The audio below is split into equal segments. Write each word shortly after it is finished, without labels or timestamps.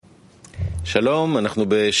שלום, אנחנו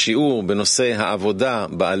בשיעור בנושא העבודה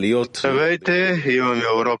בעליות. Здравейте, имаме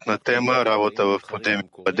урок на тема работа в подземни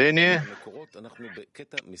падения.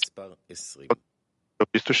 От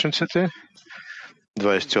източниците,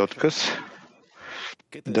 20 отказ.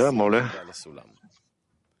 Да, моля.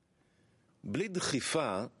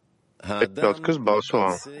 20 отказ,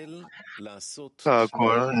 Балсуан.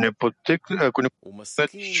 Ако не потикне,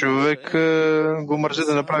 човек го мързи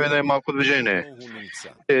да направи най-малко движение.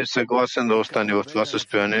 Е съгласен да остане в това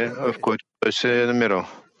състояние, в което той се е намирал.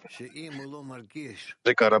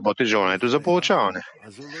 Така работи желанието за получаване.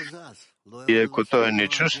 И ако той не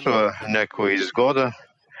чувства някаква изгода,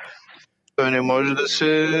 той не може да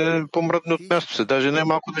се помръдне от място си, даже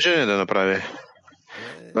най-малко движение да направи.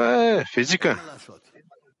 Това е физика.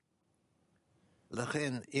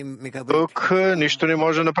 Тук нищо не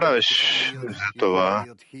може да направиш. Затова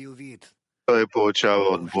той получава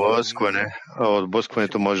отблъскване, а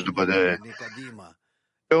отблъскването може да бъде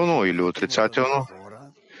положително или отрицателно,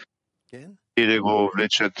 или го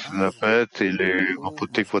вличат напред, или го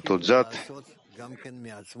потикват отзад.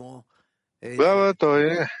 Тогава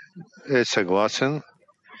той е съгласен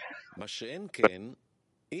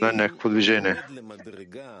на някакво движение.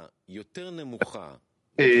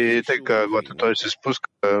 И така, когато той се спуска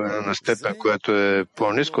на степен, която е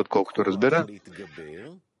по-ниско, отколкото разбира,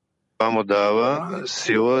 това му дава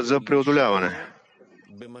сила за преодоляване.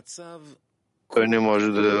 Той не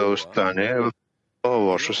може да остане в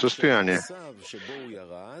лошо състояние.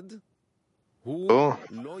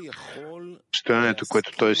 Състоянието,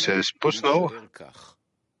 което той се е спуснал,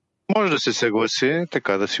 може да се съгласи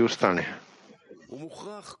така да си остане.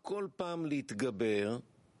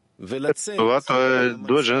 Това той е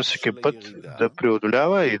длъжен всеки път да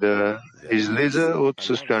преодолява и да излиза от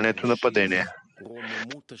състоянието на падение.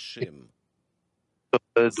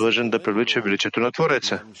 Той е длъжен да привлича величието на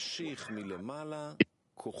Твореца.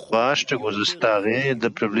 Това ще го застави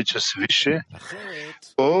да привлича свише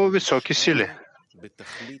по-високи сили.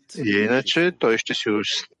 И иначе той ще си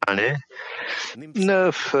остане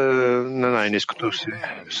на най-ниското си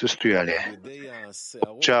състояние.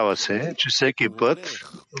 Получава се, че всеки път,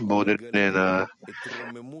 благодарение на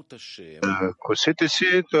косите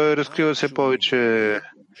си, той разкрива все повече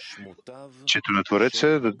чето на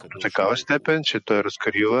Твореца до такава степен, че той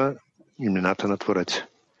разкрива имената на Твореца.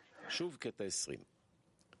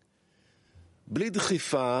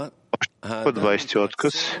 По 20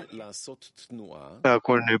 отказ.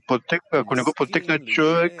 Ако не го потикне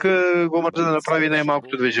човек, го може да направи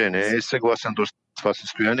най-малкото движение. Е съгласен до това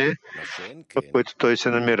състояние, в което той се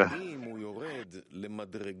намира.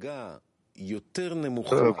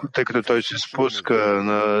 Тъй като той се спуска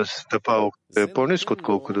на стъпало, е по-ниско,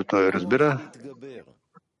 отколкото той разбира,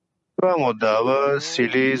 това му дава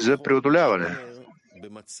сили за преодоляване,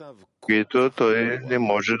 които той не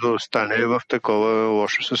може да остане в такова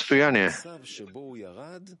лошо състояние.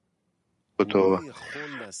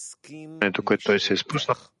 Ето, което той се е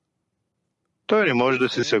спуснал, той не може да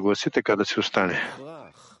се съгласи така да се остане.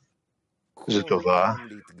 Затова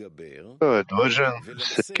той е длъжен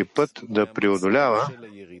всеки път да преодолява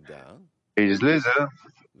и излиза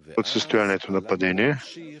от състоянието на падение.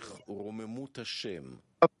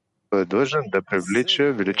 Той е длъжен да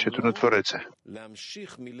привлича величието на Твореца.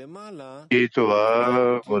 И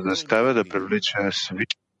това го заставя да привлича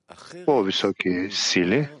по-високи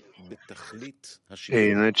сили, и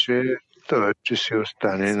иначе той ще си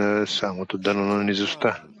остане на самото дъно на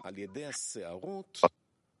низостта.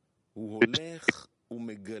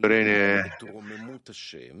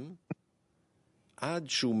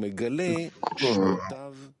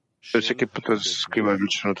 Той всеки път разкрива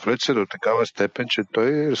величието на Твореца до такава степен, че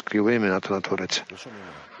той разкрива имената на Твореца.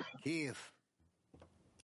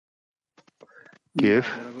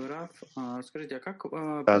 Киев.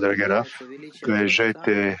 Драги Раф,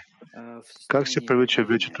 кажете, как се привлича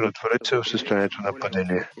величието на Твореца в състоянието на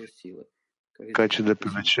падение? Така че да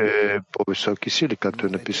привлече по-високи сили, както е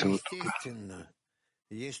написано тук.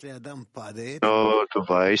 Но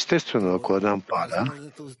това е естествено. Ако Адам пада,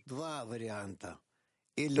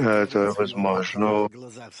 това е възможно.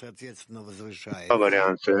 Два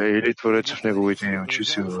варианта. Или Твореца в неговите очи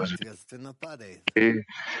се възвишава, и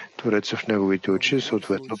Твореца в неговите очи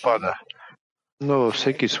съответно пада. Но във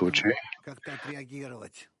всеки случай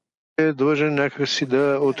е длъжен някакси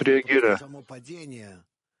да отреагира.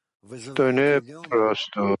 Той не е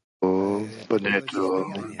просто падението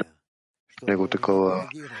в него такова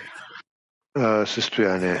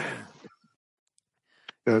състояние,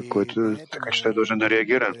 което така че той е дължен да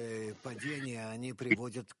реагира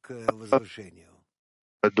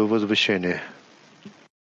до възвишение.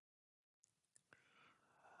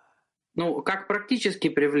 Ну, как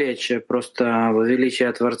практически привлечь просто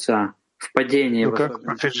величие Творца в падении, Но в как особенности?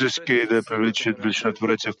 практически да привлечет величина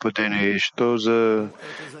Творца в падение? И что за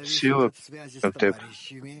сила на теб?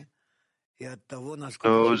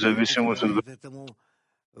 Но зависимост от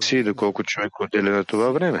си, доколко човек отделя на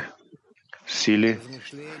това време. Сили,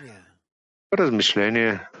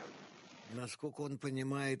 размишление,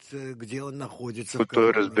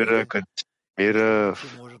 той разбира къде се намира в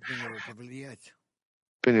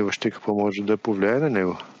и въобще какво може да повлияе на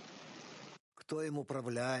него.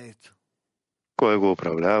 Кой го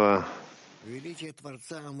управлява? Величието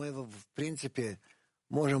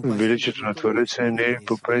на Твореца ние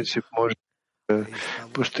по принцип може да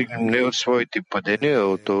постигнем не от своите падения, а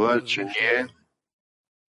от това, че ние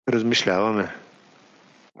размишляваме.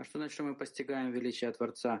 А что значит, что мы постигаем величие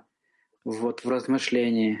Творца вот в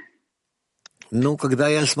размышлении? Ну, когда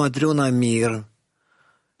я смотрю на мир,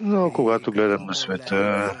 Но когато гледам на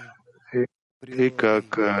света и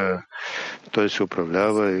как той се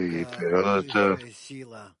управлява и природата,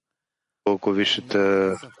 колко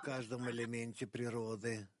висшата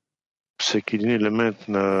всеки един елемент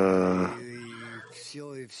на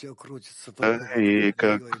и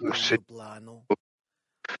как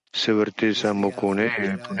се върти само около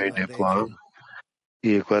нея и по нейния план.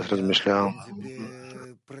 И когато размишлявам,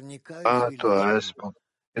 това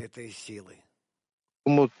е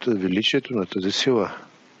от величието на тази сила.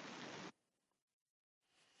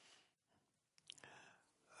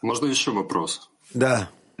 Можно еще вопрос?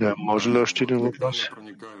 Да. Да, може ли още един въпрос?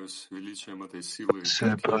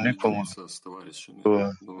 Се прониквам от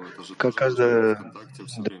това. Как каза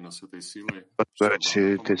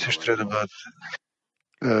те също трябва да бъдат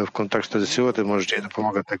в контакт с тази сила, те може и да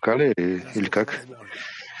помагат, така ли? Или как?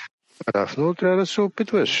 Но трябва да се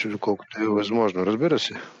опитваш, доколкото е възможно, разбира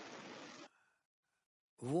се.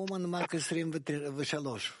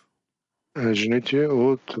 Жените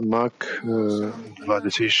от МАК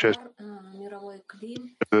 26.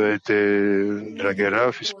 Драги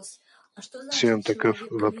Раф, си имам такъв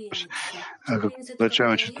въпрос. Какво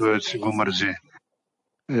означава, че това си го мързи?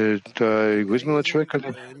 Това е егоизма на човека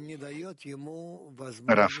ли?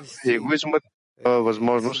 Раф. Егоизмът е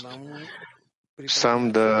възможност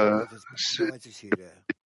сам да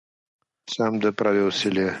прави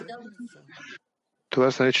усилия.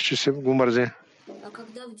 Това се нарича, че се го мързи. А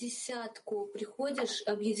когда в десятку приходишь,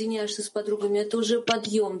 объединяешься с подругами, это уже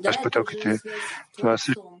подъем, да? Това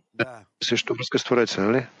също връзка с Твореца,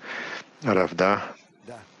 нали? Раф, да.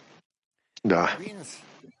 Да.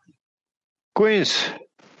 Куинс.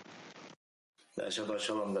 Шабат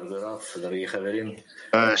шалом, дорогой Раф, дорогие хаверим.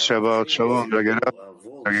 Шабат шалом, дорогие Раф,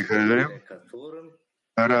 дорогие хаверим.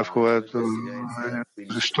 Раф,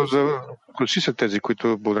 кои са тези,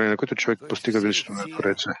 благодарение на които човек постига величието на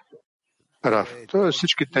Твореца? Раф, т.е.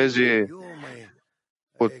 всички тези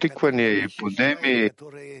подтиквания и подеми,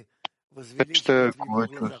 неща,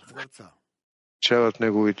 които чават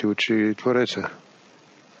неговите очи и Твореца.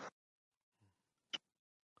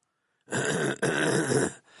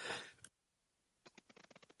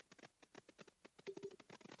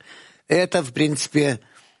 Это, в принципе,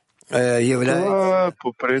 является... Това,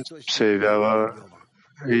 по принцип, се явява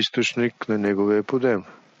източник на неговия подем.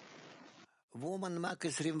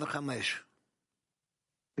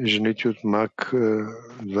 Жените от МАК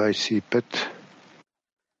 25.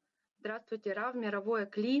 Здравствуйте, Рав, мировое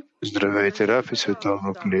Кли. Здравейте, Раф и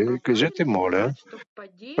световно Кли. Кажете, моля,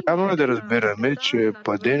 правилно е да разбираме, че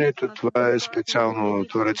падението това е специално,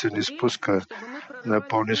 Твореца ни спуска на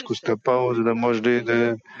по-ниско стъпало, за да може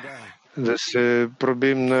да се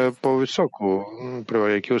пробим на по-високо,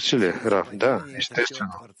 прилагайки усилия. Раф, да,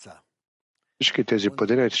 естествено. Всички тези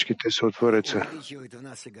падения, всички те са от Твореца.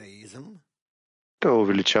 Той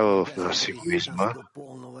увеличава в нас егоизма.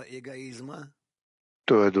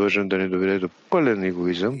 Той е длъжен да ни доведе до пълен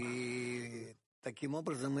егоизъм.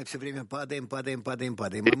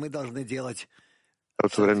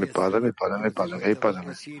 От време падаме.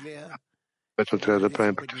 Което трябва да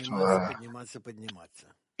правим против това.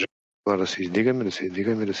 Да се издигаме.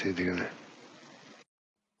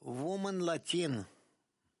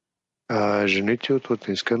 Жените от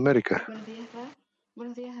Латинска Америка.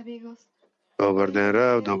 Добър ден,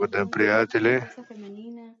 Рав, добър ден, приятели.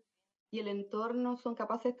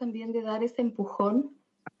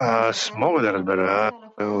 Аз мога да разбера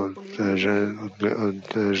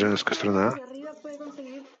от женска страна.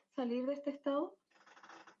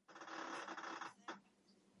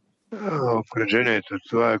 Обкръжението,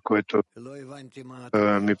 това е което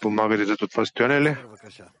ми помага да излезе от това състояние ли?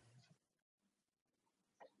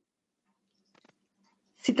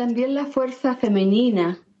 Si también la fuerza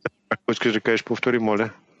femenina. Ако искаш да кажеш, повтори, моля.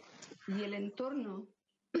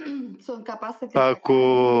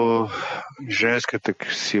 Ако женската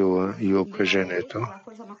сила и обкръжението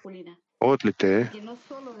от ли те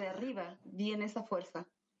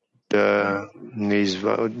да не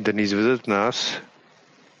изведат нас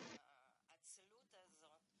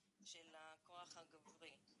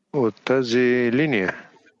от тази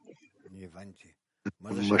линия,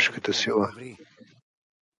 мъжката сила.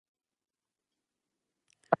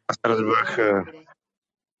 Аз разбрах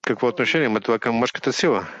какво отношение има това към мъжката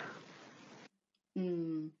сила.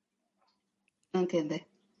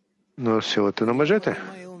 Но силата на мъжете.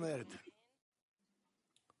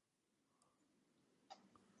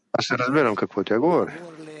 Аз не разбирам какво тя говори.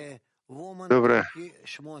 Добре.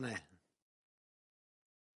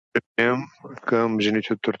 Преминем към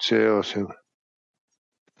жените от Турция 8.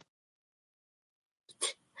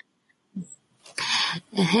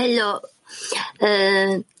 Hello.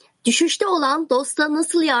 Düşüşte olan dosta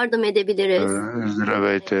nasıl yardım edebiliriz?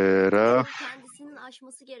 Здравейте, Раф. Kendisinin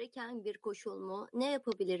aşması gereken bir koşul mu? Ne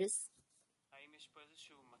yapabiliriz?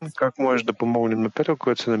 Как може да помогнем на Петър,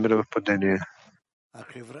 който се намира в падение?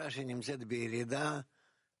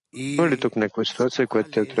 Има ли тук някаква ситуация,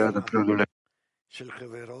 която тя трябва да преодолее?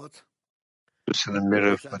 Се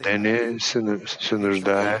намира в падение, се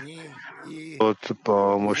нуждае от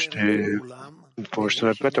помощта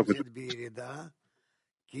на Петър, който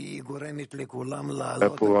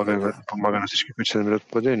помага на всички, които се намират в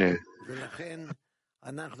падение.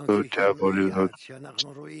 Тя води от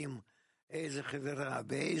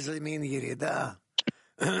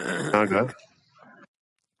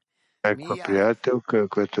някаква приятелка,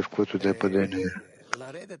 която е в което да е падение.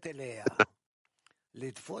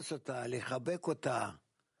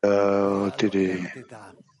 Отиде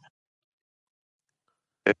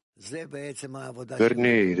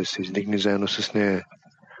върни и да се издигне заедно с нея.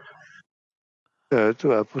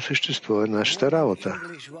 Това по същество е нашата работа.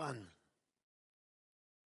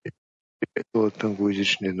 От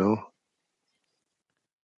англоязични, но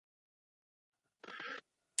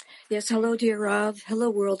Yes, hello, dear Rav. Hello,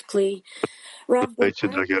 World Kli. Rav, здравейте,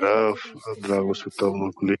 драги Рав, драго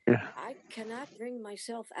световно Кли. I cannot bring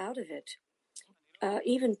myself out of it.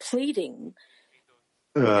 Even pleading.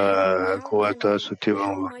 Когато аз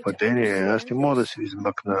отивам в падение, аз не мога да се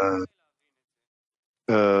измъкна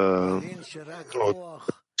от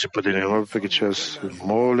че падение, въпреки че аз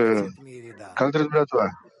моля. Как да разбера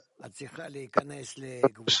това?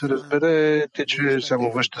 Се разбере, че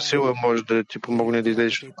само външната сила може да ти помогне да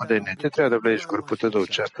излезеш от падение. Ти трябва да влезеш в групата, да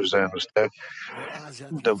участваш заедно с тях,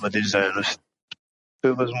 да бъдеш заедно с тях.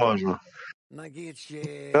 Това е възможно.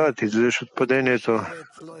 Да, ти излезеш от падението.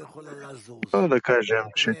 Да кажем,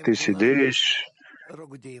 че ти седиш,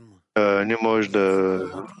 не можеш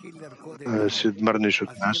да се мърнеш от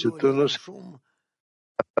мястото, но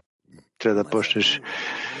трябва да почнеш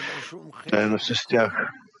заедно с тях.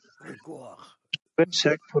 Без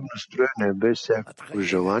всякакво настроение, без всякакво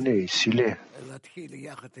желание и сили. Ти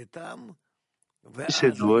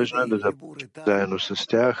си длъжна да започнеш заедно с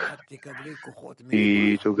тях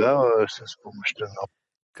и тогава с помощта на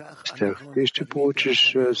тях ти ще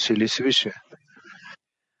получиш сили свише.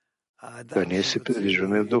 Ние се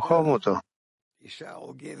придвижваме в духовното.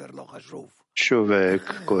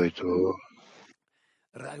 Човек, който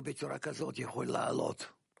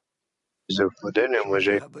за впадение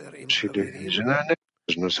мъже или жена не е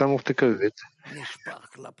важно, само в такъв вид.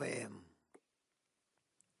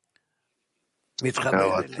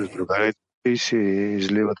 Стават с другарите и се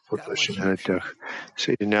изливат по отношение на тях.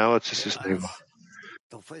 Съединяват се с него,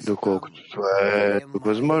 доколкото това е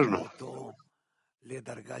възможно.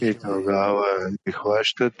 И тогава ги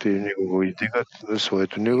хващат и ни го издигат на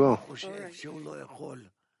своето ниво.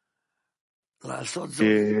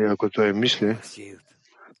 И ако той мисли,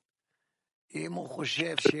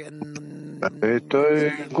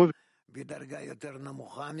 той губи.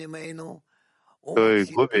 Той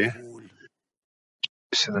губи.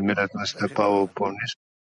 Се намират на стъпало по-ниско.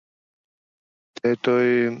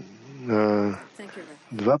 Той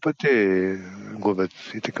два пъти губят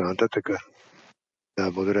и така нататък.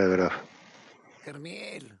 Да, благодаря ви, Раф.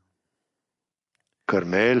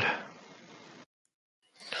 Кармел.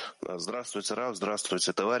 Здравствуйте, Рав,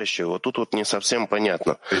 здравствуйте, товарищи. Вот тут вот не совсем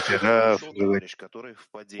понятно. Раф,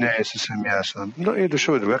 не е съвсем ясно. Но и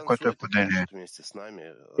дошъл другар, който е в падение.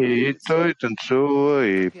 И той танцува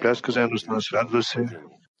и пляска заедно с нас, радва се.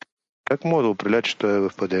 Как мога да определя, че той е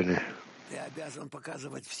в падение?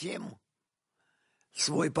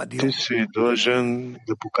 Ти си длъжен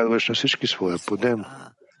да показваш на всички своя подем.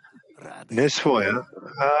 Не своя,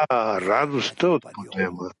 а радостта от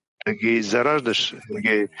подема. Да ги зараждаш, да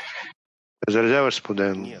ги Заразяваш с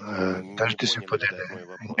подем. Даже ти си в подене.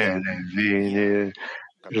 Не, вие не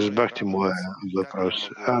разбрахте моя въпрос.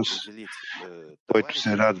 Аз, който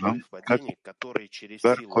се радвам, как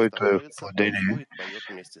който е в падение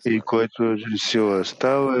и който сила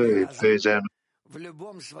става и пее заедно.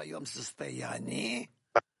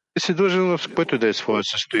 Ти си дължен в което да е свое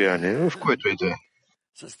състояние, в което и да е.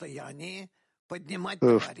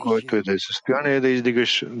 В което и да е състояние, да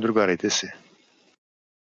издигаш другарите си.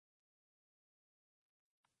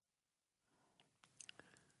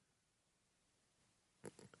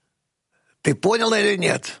 Ты понял или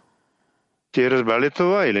нет? Ти разбрали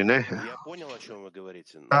това или не?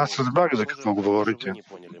 Аз разбрах за какво говорите.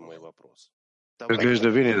 Изглежда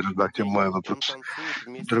вие не разбрахте моя въпрос.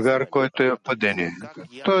 Другар, който е в падение.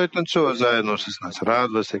 Той танцува заедно с нас,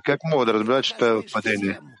 радва се. Как мога да разбера, че той е в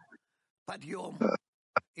падение?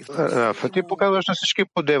 Ти показваш на всички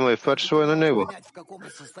подема и в това число е на него.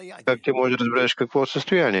 Как ти можеш да разбереш какво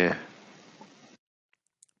състояние е?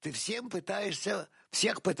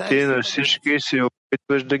 Ти на всички се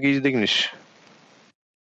опитваш да ги издигнеш.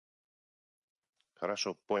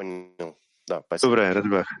 Добре,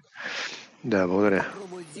 разбрах. Да, благодаря.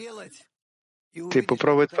 Ти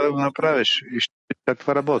попробвай това да го направиш и ще видиш как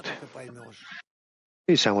това работи.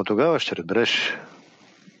 И само тогава ще разбереш.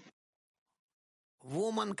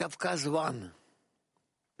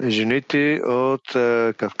 Жените от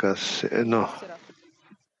Кавказ. Едно.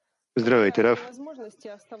 Здравейте, Раф.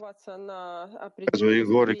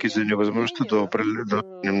 Говорейки за невъзможността да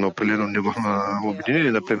на определено ниво на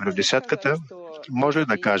обединение, например в десятката, може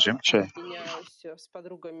да кажем, че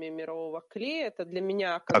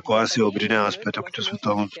ако аз се обединявам с петъкото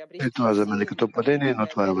световно, това за мен е като падение, но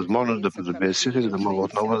това е възможност да придобие сили, за да мога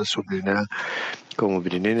отново да се обединя към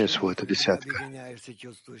обединение в своята десятка.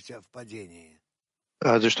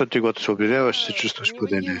 А защо ти, когато се обединяваш, се чувстваш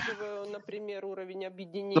падение?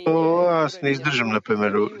 Но аз не издържам,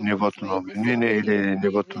 например, нивото на обединение или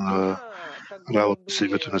нивото на работа с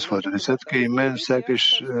името на своята десятка и мен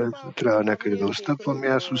сякаш трябва някъде да отстъпвам и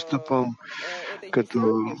аз отстъпвам като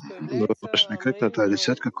външен кръг на тази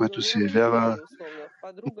десятка, която се явява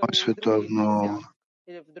мое световно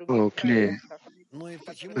клие.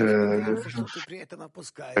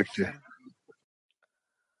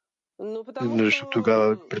 Защото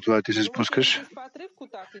тогава при това ти се спускаш.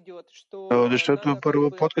 Защото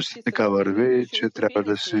първо подкаст така върви, че трябва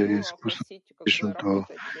да се спусне личното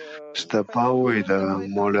стъпало и да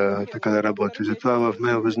моля така да работи. Затова в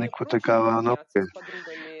мен възниква такава наука.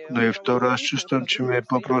 Но и второ, аз чувствам, че ми е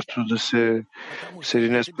по-просто да се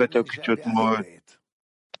съединя с петелките от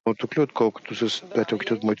моето клю, отколкото с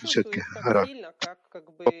петелките от моите сетки.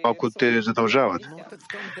 По-малко те задължават.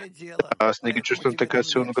 Аз не ги чувствам така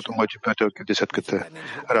силно, като моите петелки в десетката.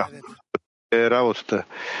 Е работата.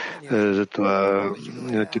 Затова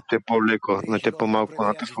на те по-леко, на те по-малко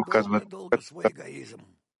натъкво казват.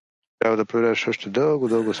 Трябва да проверяваш още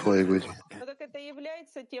дълго своя егоизъм.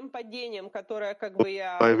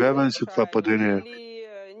 Появява ли се това падение?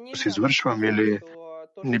 Се извършвам или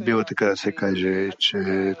не бива така да се каже,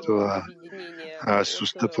 че това аз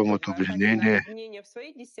отстъпвам от обединение,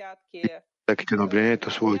 всяките на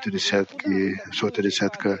обединението, своята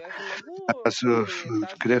десятка. Аз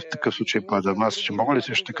къде в такъв случай падам? Аз ще мога ли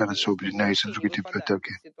също така да се обединя и с другите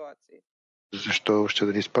приятелки? Защо ще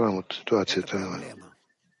да не изпадам от ситуацията?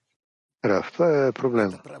 Раф, това е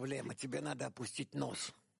проблем.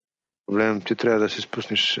 Проблем, ти трябва да се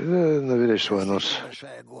спуснеш, да наведеш своя нос.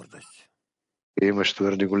 И имаш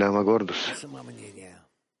твърде голяма гордост.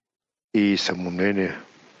 И самомнение.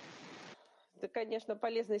 Это, конечно,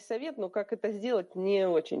 полезный совет, но как это сделать, не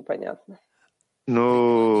очень понятно.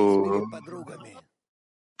 Но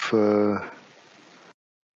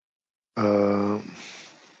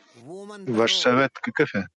ваш съвет какъв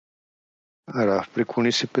е? Раф,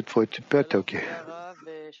 преклони се пред твоите приятелки.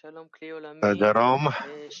 Даром,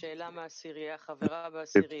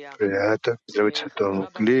 приятел, здравейте световно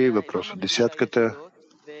кли, въпрос от десятката.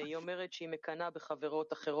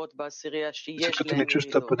 Десятката не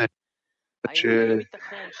чувства падение, че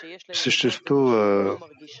съществува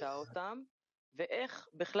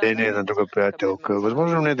падение на друга приятелка.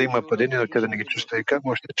 Възможно не да има падение, но тя да не ги чувства. И как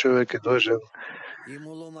може човек е длъжен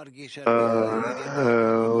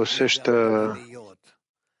усеща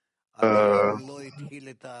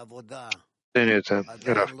паденията.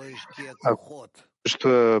 Ако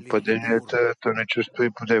чувства паденията, то не чувства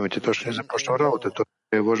и подемите. Точно не започна работа. Той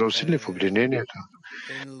е вложил сили в обединението.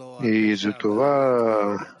 И за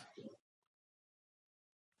това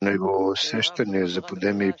негово усещане за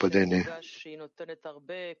подеме и падение.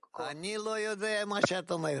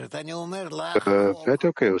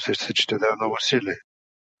 Приятелка, усеща се, че те дава много сили.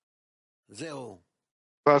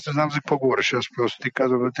 Аз не знам за какво говориш, аз просто ти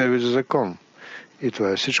казвам на тебе за закон. И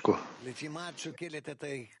това е всичко.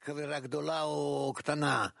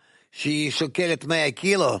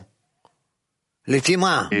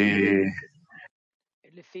 И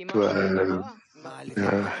това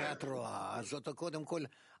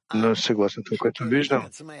но съгласно това, което виждам.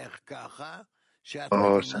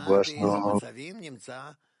 Съгласно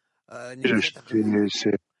виждаш, ти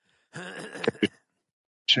се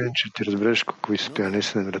че ти разбереш какви състояния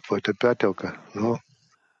се намира твоята приятелка.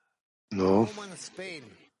 Но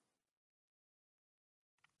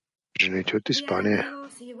жените от Испания.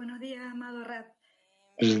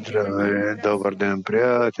 Здравей, добър ден,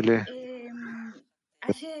 приятели.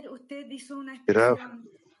 Раф,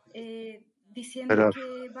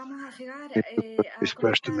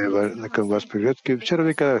 изпращаме към вас приветки. Вчера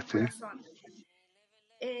ви казахте,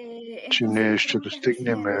 че ние ще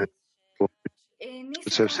достигнем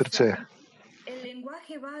сърце в сърце.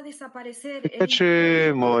 Така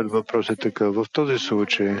че моят въпрос е такъв. В този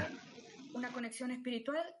случай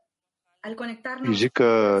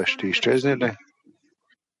езика ще изчезне ли?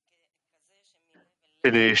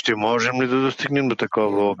 Или ще можем ли да достигнем до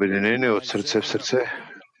такова обединение от сърце в сърце?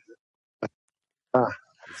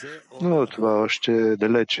 Но това още е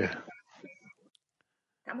далече.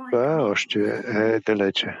 Това още е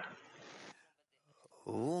далече.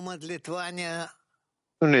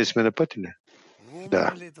 Но ние сме на пъти, не?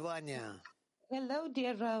 Да.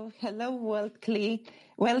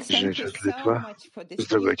 Жените от Литва.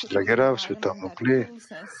 Здравейте, драги Рав, световно Кли.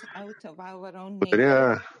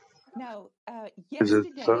 Благодаря за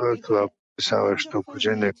това потресаващо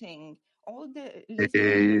окружение и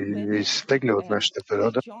изтегля от нашата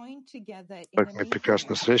природа. Имахме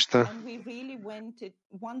прекрасна среща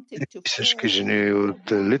и всички жени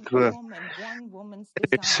от Литва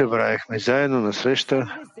събрахме заедно на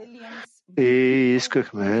среща и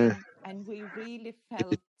искахме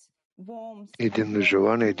един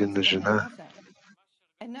желание, един жена.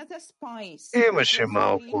 Имаше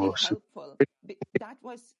малко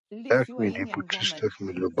съпитахме и ние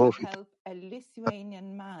почувствахме любов и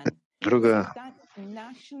друга.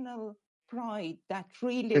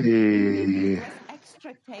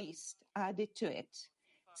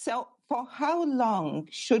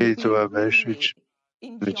 И това беше, че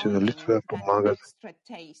на Литва помагат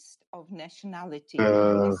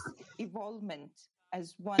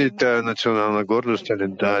и тая национална гордост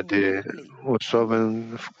ни даде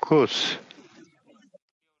особен вкус.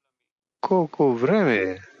 Колко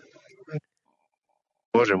време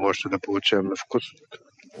можем още да получаваме вкус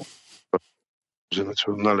за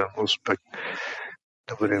национален аспект,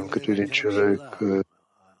 да бъдем като един човек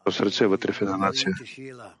по сърце вътре в една нация.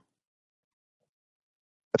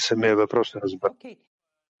 Самия въпрос не разбрах.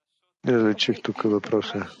 Не различих тук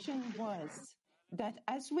въпроса.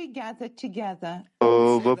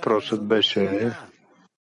 Въпросът беше...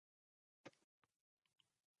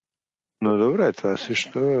 Но добре, това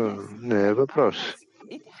също не е въпрос.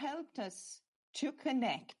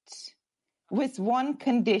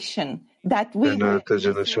 На тази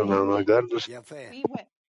национална гордост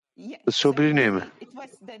да се обединим.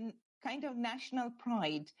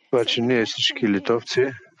 Това, че ние всички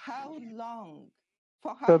литовци,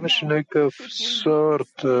 това беше някакъв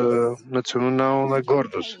сорт национална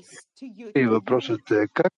гордост. И въпросът е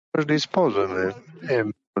как може да използваме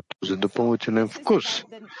този допълнителен вкус,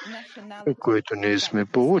 който ние сме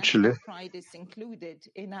получили.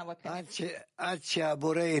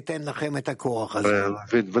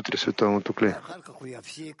 Вид вътре световното Кли.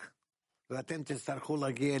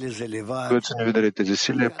 Когато са не видели тези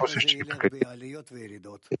сили, после ще ги прекратите.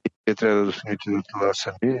 И трябва да достигнете до това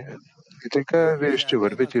сами. И така вие ще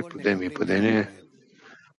вървите подеми и падение.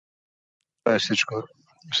 Това е всичко.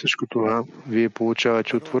 Всичко това вие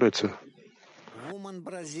получавате от Твореца.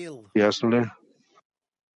 Ясно ли?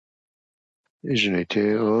 И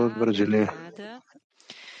жените от Бразилия.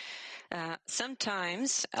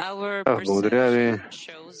 Благодаря ви.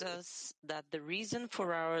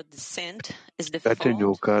 Тя ни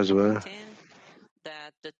оказва,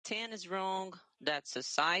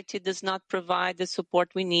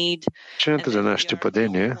 причината за нашите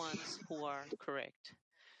падения,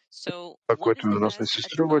 това, което на нас не се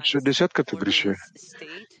струва, че десятката греши,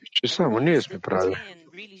 че само ние сме прави.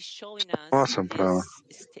 Аз съм права.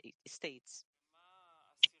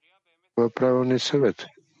 Това е правилният съвет.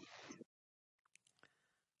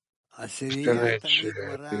 Стане, че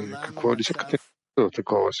какво десятката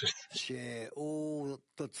такова състояние.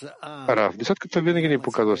 Рав, десятката винаги ни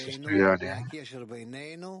показва състояние.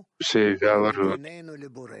 Се явява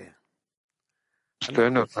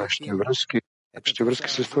състояние от нашите връзки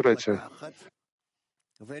с Твореца.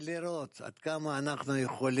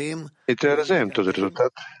 И трябва да вземем този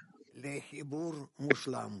резултат.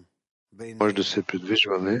 Може да се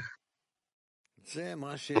придвижваме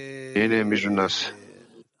и не между нас.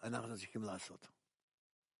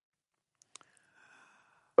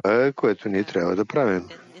 Това е, което ние трябва да правим.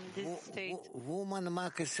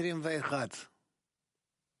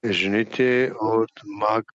 Жените от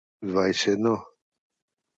Мак 21.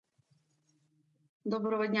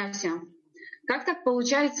 Доброго дня всем. Как так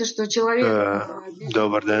получается, что человек бежит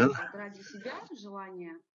ради себя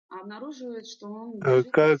желания, а обнаруживает, что он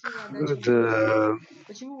как да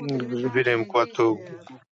видим, когато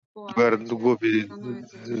губи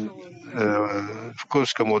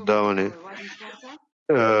вкус към отдаване?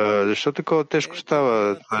 Защо такова тежко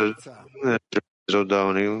става за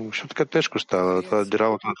отдаване? Защо така тежко става? Това е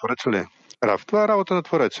работа на Твореца ли? Рав, това е работа на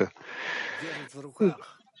Твореца.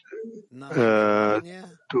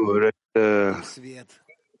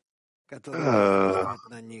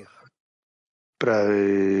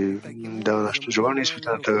 Прави дава нашето желание и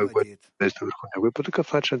светлината, което действа върху него. И по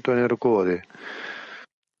такъв начин той не ръководи.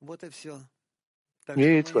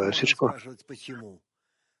 И това е всичко.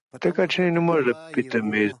 Така че не може да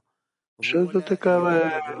питаме, защото такава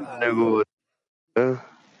е неговата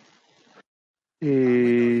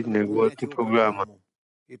и неговата програма.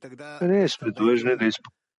 Не сме длъжни да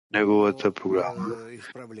изпълним неговата програма.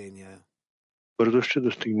 Бързо ще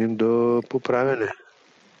достигнем до поправяне.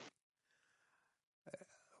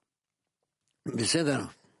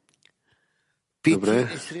 Добре.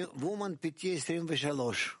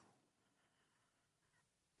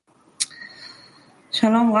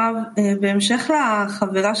 שלום רב, בהמשך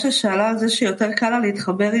לחברה ששאלה על זה שיותר קל לה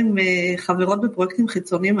להתחבר עם חברות בפרויקטים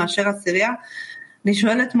חיצוניים מאשר עשירייה, אני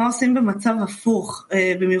שואלת מה עושים במצב הפוך,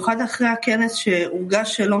 במיוחד אחרי הכנס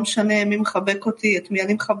שהורגש שלא משנה מי מחבק אותי, את מי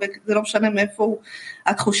אני מחבק, זה לא משנה מאיפה הוא,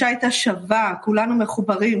 התחושה הייתה שווה, כולנו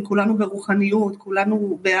מחוברים, כולנו ברוחניות,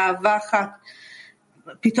 כולנו באהבה אחת.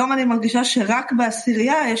 פתאום אני מרגישה שרק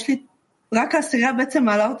בעשירייה יש לי, רק העשירייה בעצם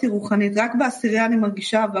מעלה אותי רוחנית, רק בעשירייה אני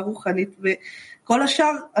מרגישה אהבה רוחנית, וכל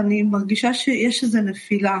השאר אני מרגישה שיש איזו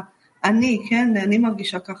נפילה. אני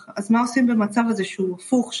מרגישה ככה. אז מה עושים במצב הזה שהוא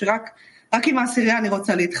הפוך, שרק עם העשירייה אני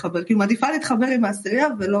רוצה להתחבר, כי מעדיפה להתחבר עם העשירייה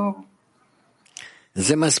ולא...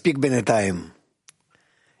 זה מספיק בינתיים.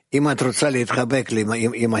 אם את רוצה להתחבק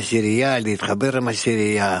עם העשירייה, להתחבר עם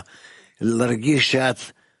העשירייה, להרגיש שאת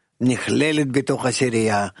נכללת בתוך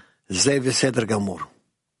העשירייה, זה בסדר גמור.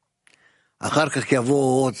 אחר כך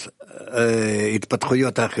יבואו עוד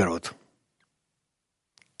התפתחויות האחרות.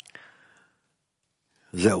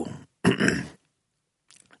 זהו.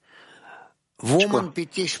 וומן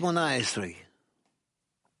פיטי 18.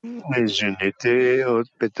 Жените от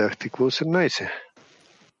Петах Тиква 18.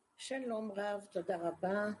 שלום רב, תודה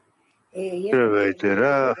רבה. Здравейте,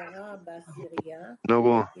 Рав.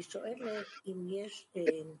 Много. היא שואלת אם יש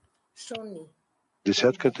שוני.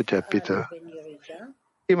 Десятката тя пита,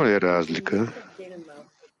 има ли разлика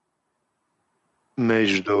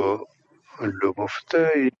между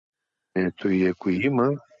любовта и ето и ако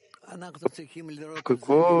има, в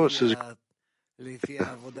какво се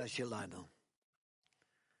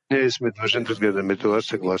ние сме длъжни да гледаме това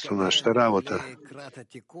съгласно нашата работа,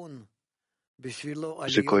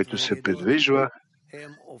 за който се придвижва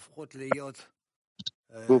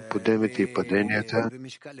по подемите и паденията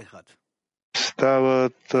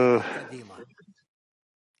стават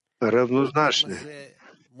равнозначни,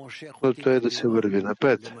 но то е да се върви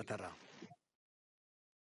напред.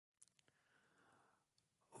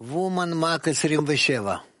 Woman Мак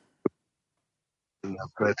 27.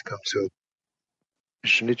 Напред към целта.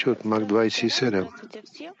 Жените от Мак 27.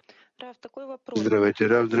 Здравейте,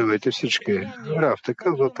 Рав, здравейте всички. Рав,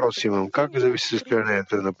 такъв въпрос имам. Как зависи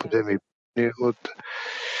състоянието на подеми от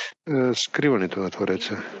скриването на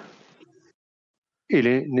Твореца?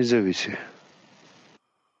 Или не зависи?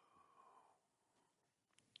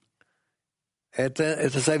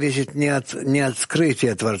 Это зависит не от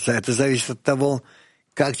скрытия Творца, это зависит от того,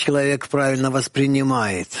 как человек правильно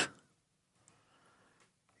воспринимает.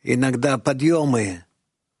 Иногда подъемы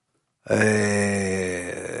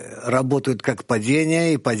работают как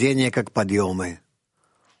падения, и падения как подъемы.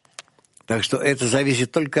 Так что это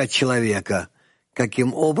зависит только от человека,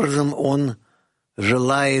 каким образом он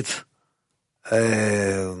желает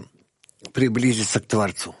приблизиться к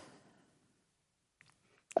Творцу.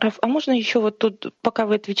 Раф, а можно еще вот тут, пока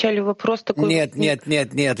вы отвечали, вопрос такой?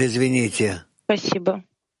 Нет, извините. Спасибо.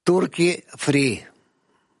 Турки free.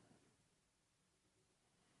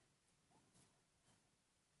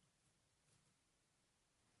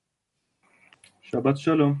 Shabbat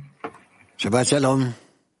Shalom. Shabbat Shalom.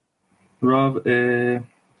 Rav,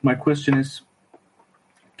 my question is,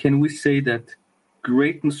 can we say that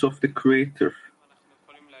greatness of the Creator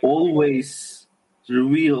always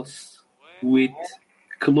reveals with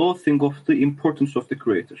clothing of the importance of the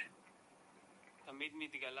Creator?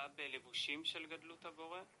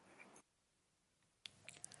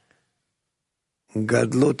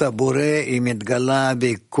 גדלות הבורא היא מתגלה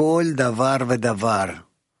בכל דבר ודבר.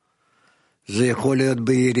 זה יכול להיות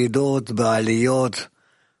בירידות, בעליות,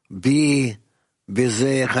 בי, בזה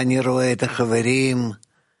איך אני רואה את החברים,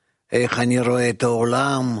 איך אני רואה את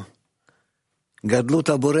העולם. גדלות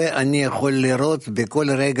הבורא אני יכול לראות בכל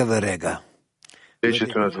רגע ורגע.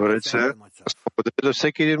 Величието на Твореца споделя за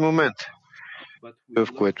всеки един момент, в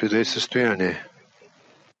което и да е състояние.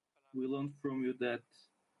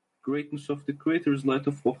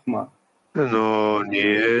 Но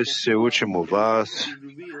ние се учим у вас.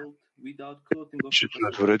 Величието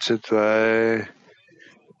на Твореца, това е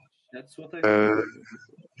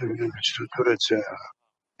величието на Твореца.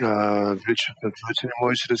 Величието на Твореца не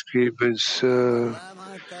може да се разкрие без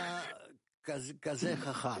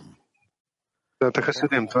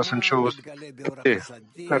Хасидим. Това съм чул от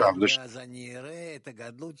Равдаш.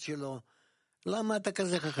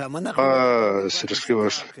 Се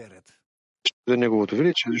разкриваш за неговото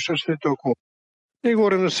величие. Защо ще е толкова? И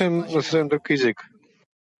говорим на съвсем друг език.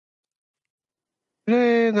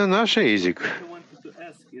 Не на нашия език.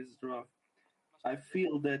 I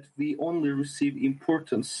feel that we only receive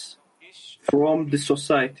importance from the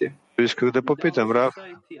society. Исках да попитам, Рав.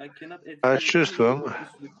 Аз чувствам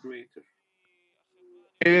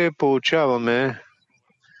и получаваме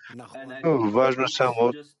важно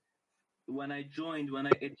само.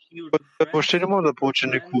 Въобще не мога да получа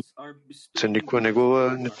никаква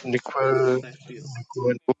негова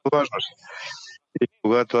важност. И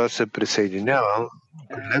когато аз се присъединявам,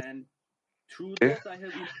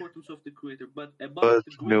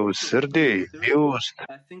 милосърдие, милост,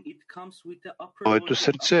 моето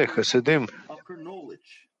сърце, хасидим.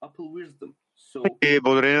 И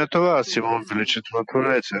благодарение на това аз имам величието на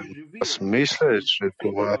Твореца. Аз мисля, че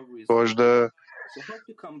това може да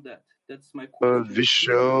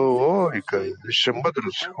висша логика, висша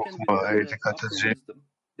мъдрост, и така тази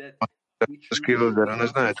разкрива вера не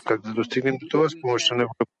знаете как да достигнем до това с помощта на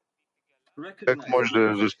как може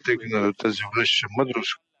да достигне до тази висша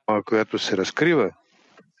мъдрост, която се разкрива,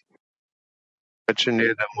 така че ние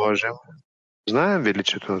да можем знаем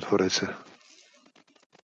величието на Твореца.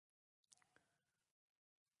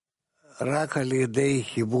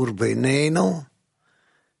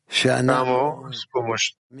 Само с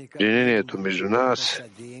помощ единението между нас,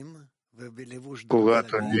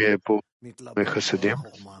 когато ние по Хасидим,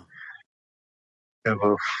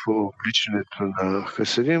 в обличането на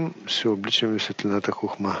Хасидим се обличаме в светлината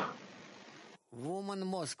Хохма.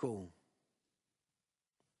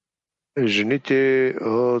 Жените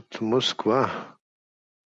от Москва.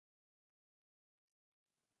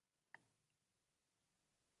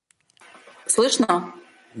 Слышно?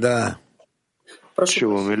 Да.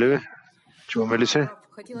 Чуваме ли ви? Чуваме ли се?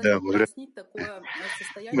 Да, благодаря.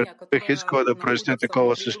 Бих искала да проясня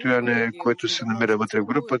такова състояние, което се намира вътре в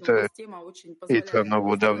групата и това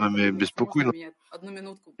много отдавна ми е безпокойно.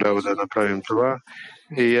 Трябва да направим това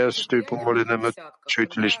и аз ще ви помоля да ме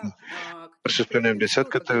чуете лично. Състояние в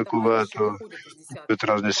десятката, когато от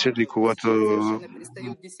разни сили, когато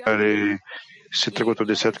се тръгват от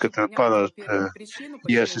десятката, падат.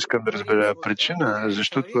 И аз искам да разбера причина,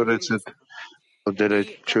 защо Творецът отделя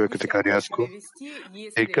човека така рязко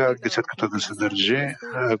и как десятката да се държи,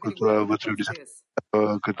 ако това вътре в десятката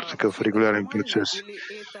като такъв регулярен процес.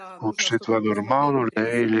 Въобще това нормално ли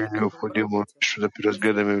е или е необходимо нещо да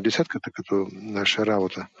преразгледаме в десятката като наша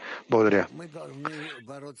работа? Благодаря.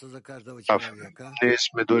 Ние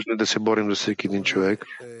сме длъжни да се борим за всеки един човек.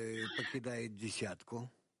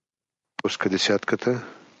 Пуска десятката.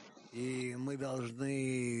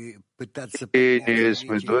 И ние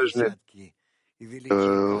сме длъжни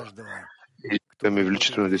искаме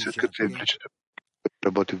величието на десятката и величието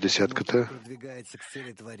работи в десятката.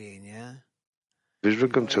 Вижда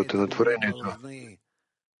към целта на творението.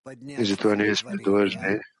 И затова ние сме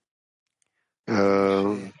длъжни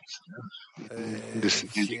да се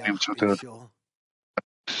издигнем целта на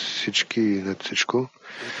всички и над всичко.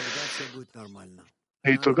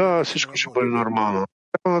 И тогава всичко ще бъде нормално.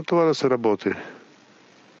 Трябва на това да се работи.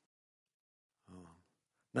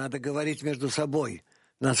 Надо говорить между собой.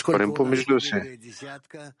 Говорим помежду си.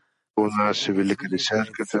 У нас е велика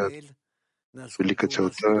десятката, велика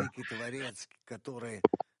целта.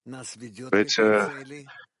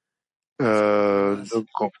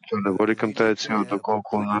 Доколкото не води към тази цел,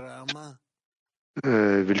 доколко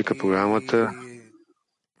велика програмата,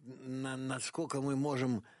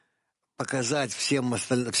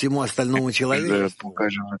 да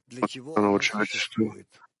покажем на човечеството,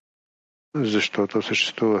 защо то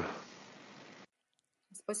съществува.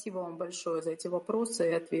 Спасибо вам большое за эти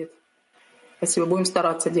вопросы и ответ. Спасибо, будем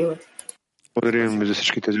стараться делать. Благодарим ви за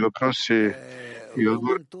всички тези въпроси и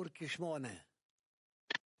отговор.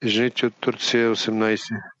 Жените от Турция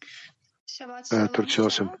 18. Турция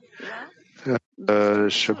 8.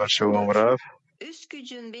 Шабат шалом, Рав.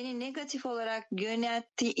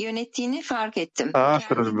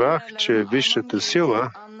 Аз разбрах, че висшата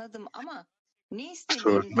сила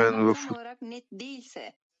според мен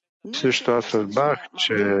също аз разбрах,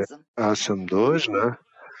 че аз съм длъжна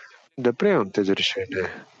да приемам тези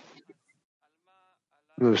решения.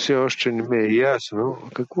 Но все още не ми е ясно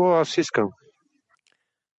какво аз искам.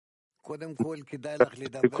 Да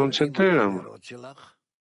се концентрирам.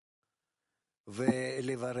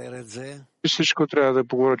 И всичко трябва да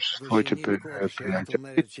поговоря с твоите приятели.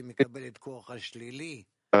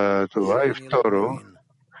 Това и второ.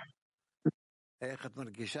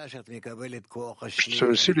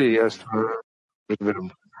 Ще си ли ясно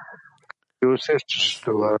разбирам? Ти усещаш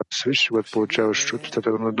това свиш, когато получаваш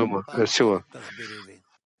чувствителна дума, сила.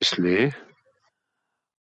 Мисли.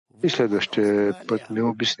 И следващия път ми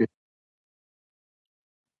обясни.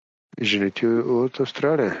 Жените от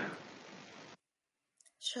Австралия.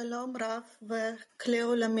 Шалом, Рав, וכלי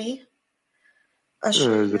עולמי.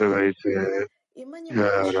 Здравейте,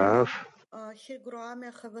 Рав. הכי גרועה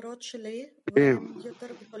מהחברות שלי, והן יותר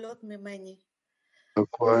גדולות ממני.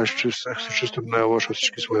 Ако аз се чувствам най-лошо от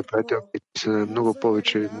всички свои приятелки, са много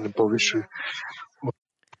повече, не повече.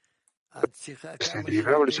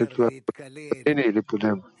 Следява ли се това или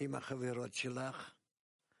подем?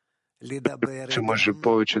 Че може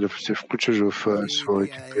повече да се включиш в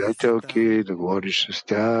своите приятелки, да говориш с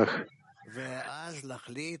тях.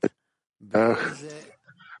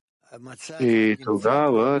 И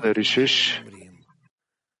тогава да решиш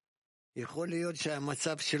и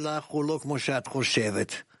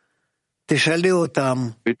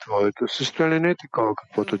твоето състояние не е такова,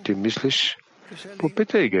 каквото ти мислиш.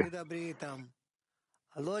 Попитай ги.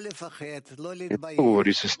 Не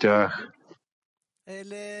говори с тях.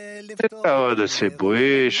 Не трябва да се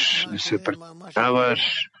боиш, да се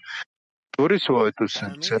притесняваш. Твори своето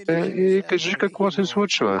сърце и кажи какво се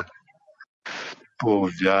случва.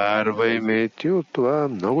 Повярвай ми, ти от това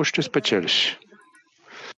много ще спечелиш.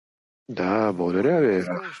 Да, благодаря ви.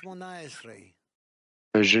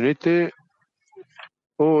 Жените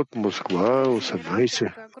от Москва,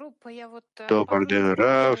 18. Добър ден,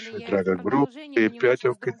 Рав, драга група и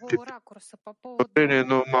приятелките.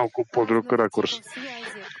 Но малко по-друг ракурс.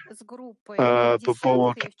 По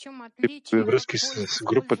повод връзки с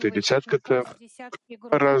групата и десятката,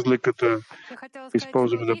 разликата,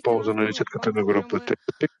 използваме на полза на десятката на групата.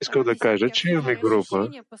 Искам да кажа, че имаме група.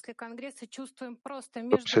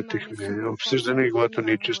 Обсъждане, когато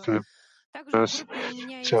ние чувстваме нас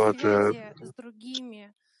цялата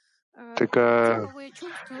така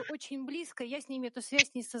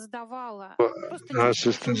аз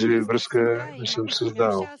с тази връзка не съм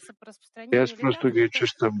създал. И аз просто ги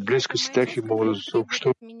чувствам близко с тях и мога да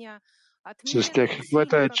съобщувам с тях. Това е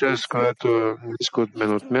тази част, която иска от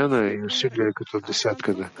мен отмяна и усилия като в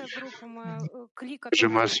десятката.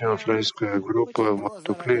 Кажем, аз имам френска група в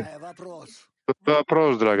Мотокли.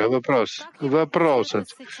 Въпрос, драга, въпрос. Въпросът.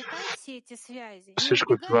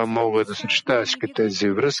 Всичко това мога да съчетая всички тези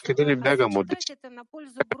връзки, да не бягам от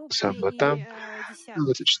сам там,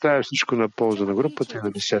 да съчетая всичко на полза на групата и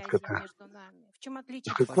на десятката.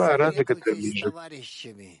 Каква е разликата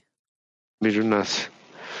между нас?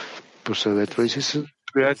 Посъветвай си с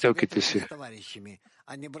приятелките си.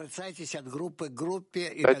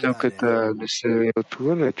 Приятелката не се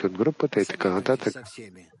отхвърляте от групата и така нататък.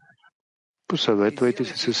 Посъветвайте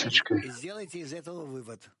се с всички.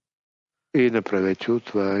 И направете от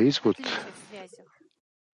това извод.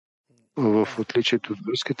 В отличието от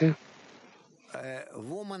връзките,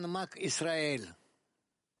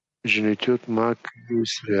 жените от Мак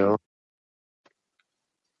Израел.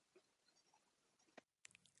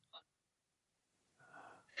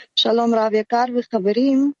 שלום רב יקר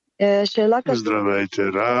וחברים, שאלה כזאת. Здравейте,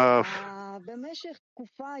 Рав. במשך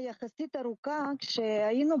תקופה יחסית ארוכה,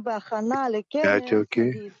 כשהיינו בהכנה לכנס,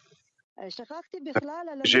 שכחתי בכלל על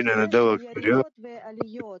הנושא של ירידות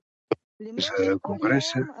ועליות. за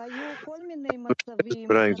Конгреса.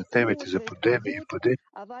 Разбрах за темите за пандемия и падение.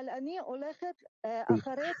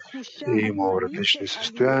 Има различни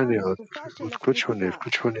състояния от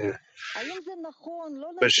включване.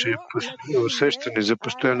 Беше усещане за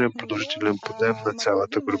постоянен продължителен подем на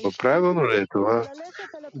цялата група. Правилно ли е това?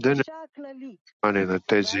 Да не внимание на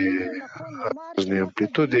тези разни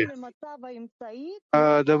амплитуди,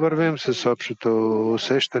 а да вървим с общото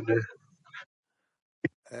усещане.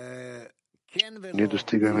 Ние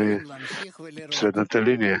достигаме средната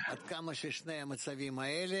линия.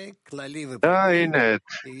 Да и не.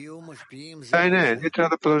 Ние трябва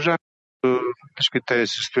да продължаваме. Всички тези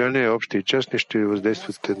състояния, общи и частни, ще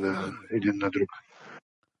въздействат на един на друг.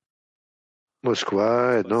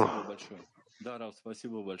 Москва едно.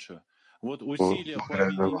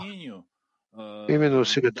 Именно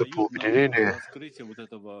усилията по обединение,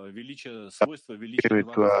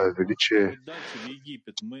 това величие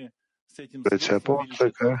пред сега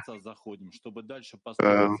по-така,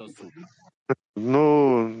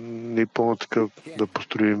 но ни по-така да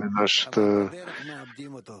построим нашата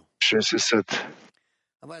 60.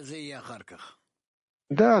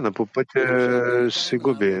 Да, но по пътя се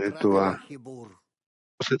губи това.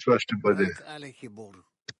 После това ще бъде.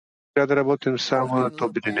 Трябва да работим само над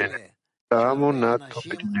обединение. Само над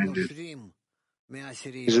обединение.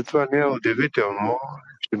 И затова не е удивително,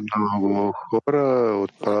 че много хора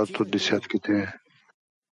отпадат от десятките.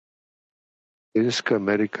 Латинска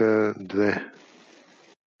Америка 2.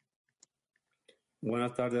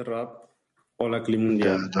 Buenas tardes, Rab. Hola, Clima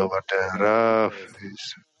Mundial. Добър ден, Раб.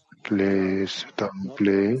 Please.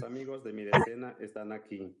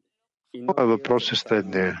 Моят въпрос е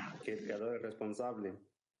следния.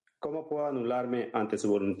 ¿Cómo puedo anularme ante su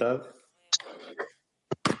voluntad?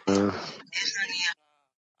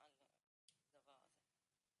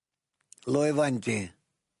 לא הבנתי.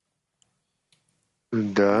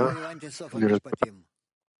 Да.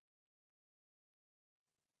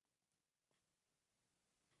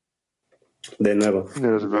 De nuevo.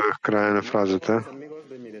 Не разбрах края на фразата. Los amigos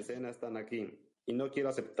de mi decena están aquí y no quiero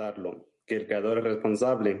aceptarlo, que el creador es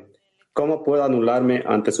responsable. ¿Cómo puedo anularme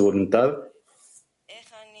ante su voluntad?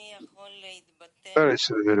 Трябва да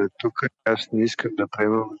се намеря тук. Аз не искам да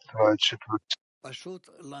приемам това, че פשוט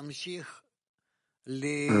להמשיך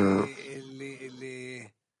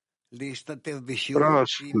להשתתף בשיעור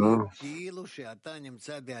כאילו שאתה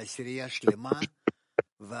נמצא בעשירייה שלמה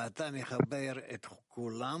ואתה מחבר את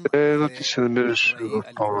כולם ואחראי על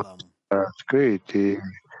כולם. И ти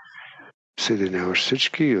съединяваш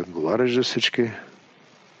всички и отговаряш за всички.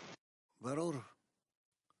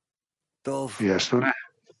 Ясно ли?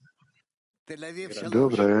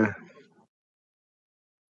 Добре.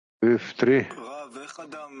 В 3.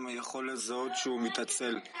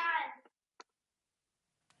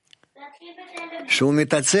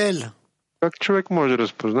 Как човек може да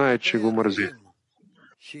разпознае, че го мързи?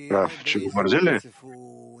 Прав, че го мързи ли?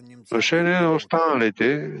 Отношение на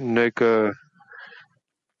останалите, нека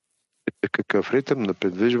какъв ритъм на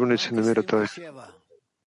предвижване се намира той.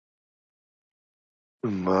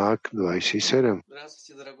 Мак 27.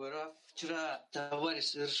 Здравствуйте, дорогой Раф. Вчера товарищ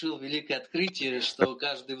совершил великое открытие, что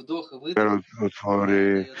каждый вдох и выдох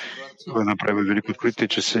направи велико откритие,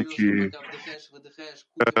 че всеки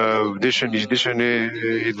вдишане и издишане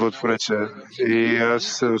идва от Твореца. И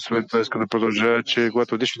аз освен това искам да продължа, че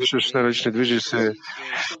когато вдишаш най-различни движи се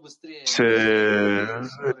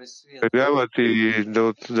явяват и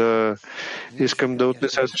да искам да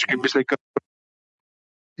отнеса всички мисли към.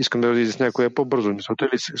 Искам да изясня кое е по-бързо. Мисълта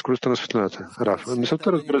или скоростта на светлината? Раф.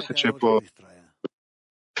 Мисълта, разбира се, че е по...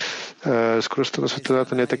 скоростта на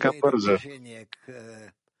светлината не е така бърза.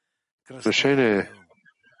 Отношение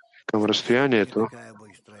към разстоянието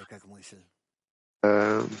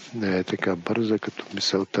не е така бърза като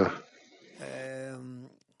мисълта.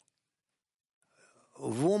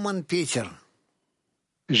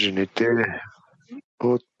 Жените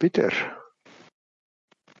от Питер.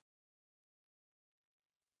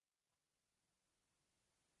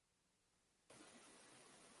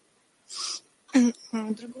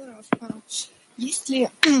 Дорогой Раф, есть ли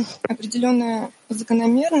определенная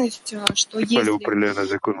закономерность, что если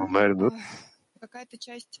какая-то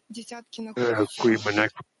часть десятки находится,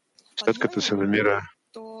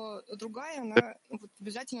 то другая, она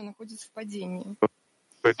обязательно находится в падении?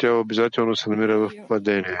 Тя обязательно се намира в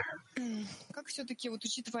падение. Как все-таки,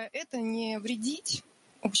 учитывая это, не вредить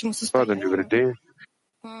общему состоянию? Да не вреди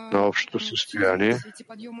на общото състояние. Эти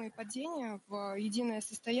подъемы и падения в единое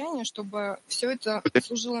состояние, чтобы все это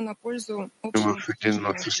служило на пользу общему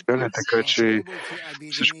состоянию. Така че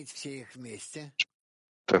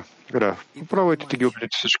групата. Попробвайте да ги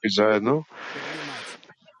обличате всички заедно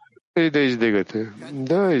и да издигате.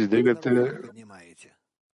 Да, издигате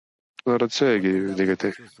на ръце ги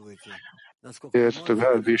вдигате. И ето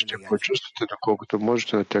тогава вие ще почувствате, доколкото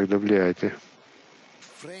можете на тях да влияете.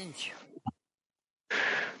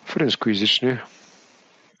 Френскоязични.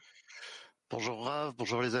 Bonjour Rav,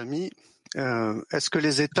 bonjour les amis. Est-ce que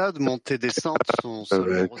les états de montée et descente sont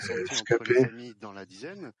seulement ressentis entre les amis dans la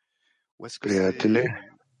dizaine, ou est-ce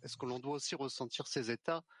que l'on doit aussi ressentir ces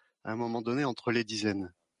états à un moment donné entre les dizaines?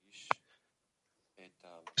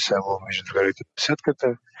 Само между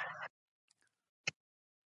десятката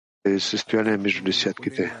е състояние между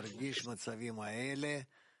десятките.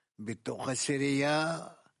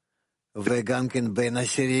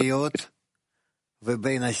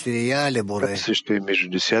 Също и между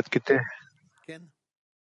десятките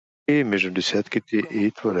и между десятките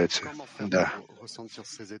и Твореца. Да.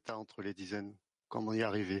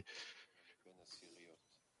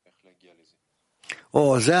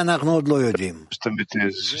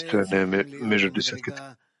 Оставите състояние между десятките.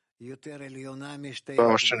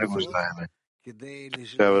 Това още не го знаем.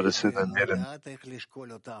 Трябва да се намерим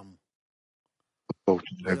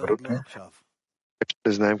колкото две групи.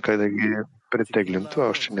 Ще знаем как да ги претеглим. Това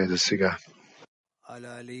още не е за сега.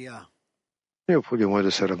 Необходимо е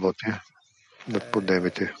да се работи над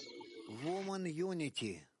подемите.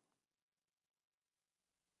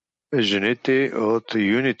 Жените от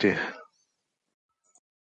Unity.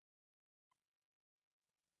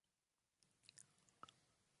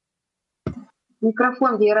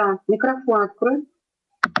 Микрофон, Вера. Микрофон открой.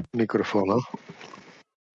 Микрофона.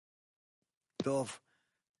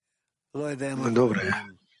 Добре.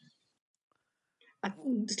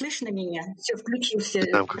 Слышно меня? Все, включился. Не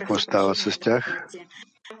знам какво става с тях.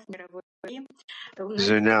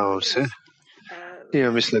 Извинявам се.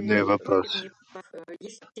 Имам следния въпрос.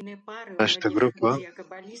 Нашата група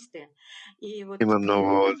има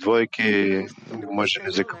много двойки,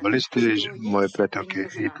 мъже за кабалисти, мои приятелки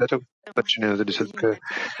и приятелки. Начинение за десетка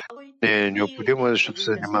не е необходимо, защото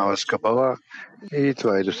се занимава с кабала и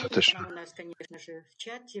това е достатъчно.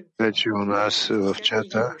 Вече у нас в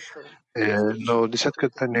чата но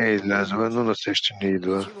десетката не е излязла, но на среща не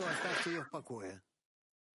идва.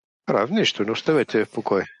 Нищо, но оставете в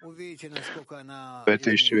покой.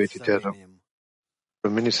 Вете и ще видите тя да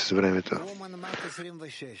промени се с времето.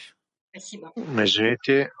 На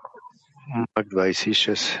жените Мак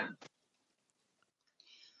 26.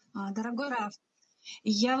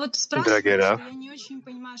 Драги Рав,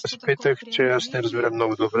 спитах, че аз не разбирам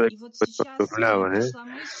много добре управляване.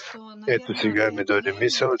 Ето сега ми дойде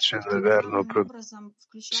мисъл, че наверно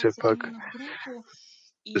все пак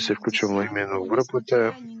да се включвам именно в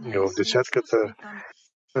групата и в десятката,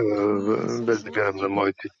 без да гледам на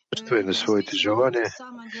моите чувства и на своите желания.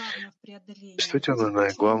 Действително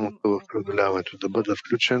най-главното в преодоляването да бъда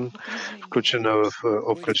включена в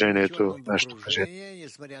обкръжението, нашето обкръжение.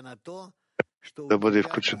 Да бъде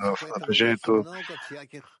включено в напрежението.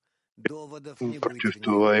 Против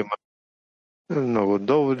това има много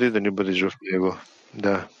доводи, да не бъдеш в него.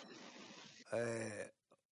 Да.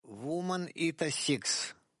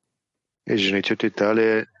 И жените от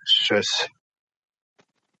Италия 6.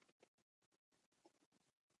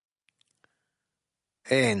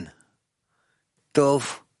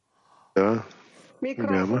 Тов. Да.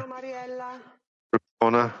 Няма.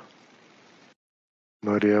 Микрофона.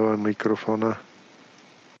 Mariela, microfona.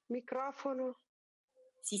 Microfono.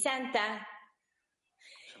 Si sente?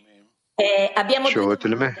 Abbiamo due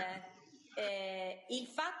domande. Il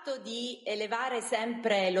fatto di elevare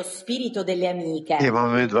sempre lo spirito delle amiche.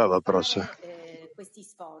 Имаме два въпроса.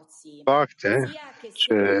 Факт е,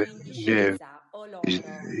 че ние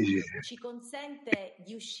ci consente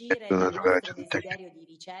di uscire dal nostro desiderio di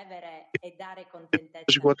ricevere e dare contentezza.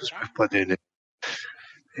 Живота сме в падение.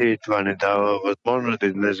 И това ни дава възможност да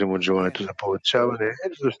излезем от желанието за получаване и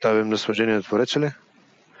да доставим наслаждение на Твореца ли?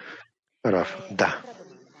 Раф, да.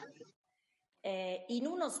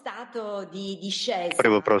 Първи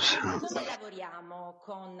въпрос.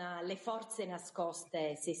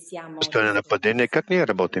 Състояние на падение, как ние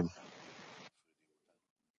работим?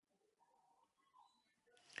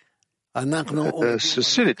 С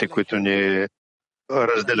силите, които ни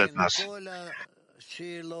разделят нас.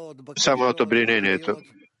 Само от обединението.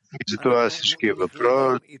 И затова всички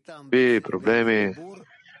въпроси и проблеми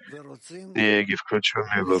ние ги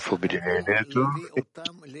включваме в обединението.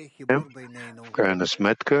 В крайна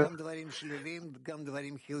сметка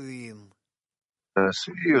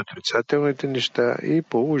и отрицателните неща, и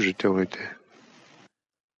положителните.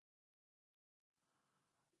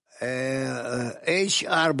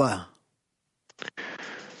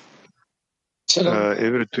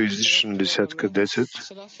 Еврето излишна десятка 10.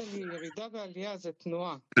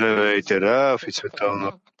 Здравейте, Рав и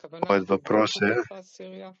световно. Моят въпрос е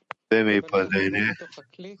време и падение.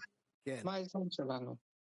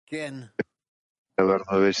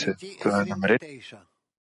 Равновесие. Това е намерение.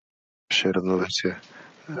 Ще равновесие.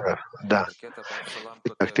 Да.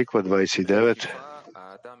 Тактиква 29.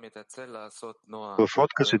 В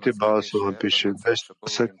отказите Баал Соломон пише, без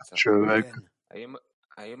списък човек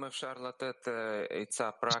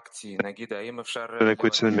на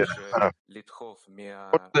които се намира. Може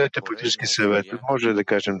да дадете практически съвет. Може да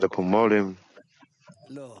кажем да помолим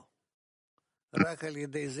на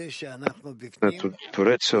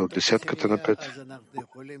Твореца от десятката на 5.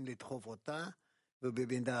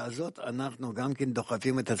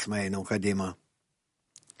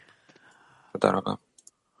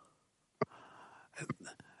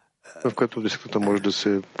 В която десятката може да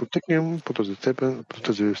се потикнем по тази степен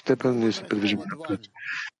ние се придвижим напред.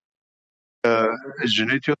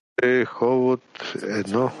 Жените от Реховод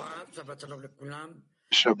 1.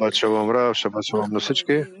 Шабат шалом Рав, шабат шалом на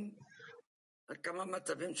всички.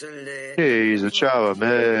 И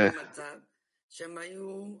изучаваме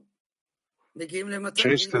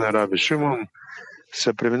учениците на Раби Шимон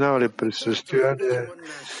са преминавали през състояние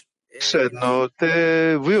все едно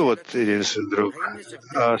те воюват един с друг.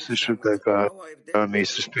 А също така имаме и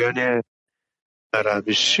състояние на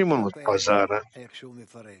Раби Шимон от пазара.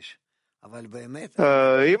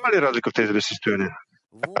 Има ли разлика в тези две състояния?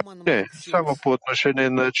 Не, само по отношение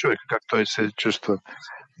на човека, как той се чувства.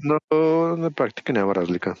 Но на практика няма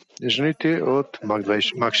разлика. Жените от Мак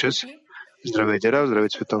 6. Здравейте, Рав,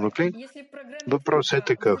 здравейте, Световно Клин. Въпросът е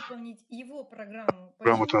такъв.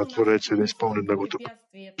 Програмата на Твореца да изпълни многото,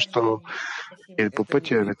 що и по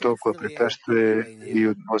пътя е толкова препятствие и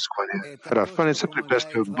отблъскване. Рав, това не са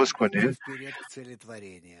препятствия отблъскване.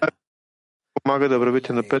 Помага да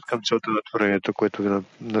вървите напред към целта на творението, което ви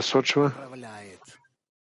насочва.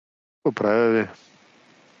 Поправя ви.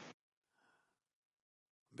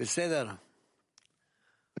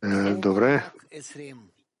 Добре.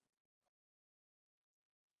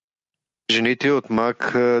 Жените от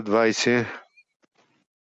Мак 20.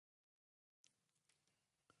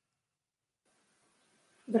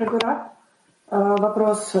 Драгора,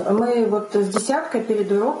 вопрос. Мы вот с десяткой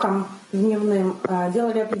перед уроком дневным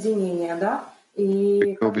делали объединение, да?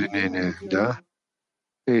 И объединение, да.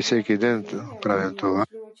 И всеки ден правим това.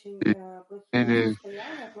 И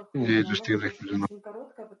ние достигнахме до много.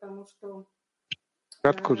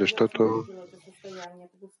 Кратко, защото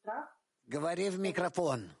говори в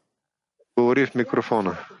микрофон. Говори в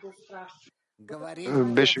микрофона.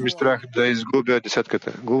 Беше ми страх да изгубя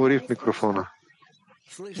десятката. Говори в микрофона.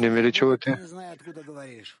 Не ме ли чувате?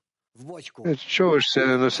 Чуваш се,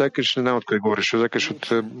 но сякаш не знам откъде говориш. Сякаш от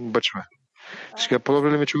бъчва. Сега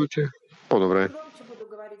по-добре ли ме чувате? По-добре.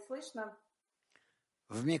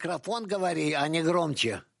 В микрофон говори, а не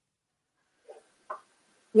громче.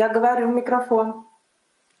 Я говорю в микрофон.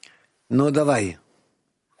 Ну, давай.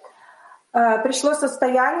 Пришло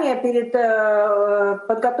состояние перед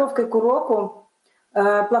подготовкой к уроку,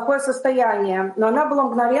 плохое состояние, но оно было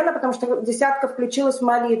мгновенно, потому что десятка включилась в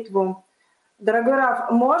молитву. Дорогой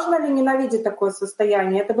Рав, можно ли ненавидеть такое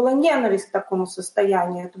состояние? Это была ненависть к такому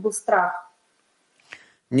состоянию, это был страх.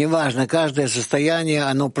 Неважно, каждое состояние,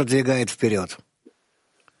 оно продвигает вперед.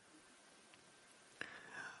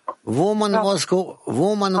 Woman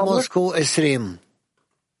Moscow Esrim.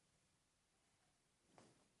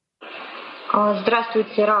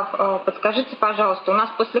 Здравствуйте, Рав. Подскажите, пожалуйста, у нас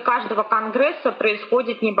после каждого конгресса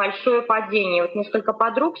происходит небольшое падение. Вот несколько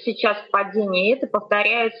подруг сейчас в падении, и это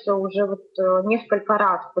повторяется уже вот несколько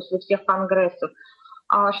раз после всех конгрессов.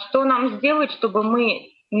 Что нам сделать, чтобы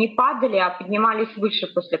мы не падали, а поднимались выше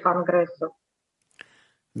после конгресса?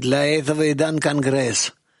 Для этого и дан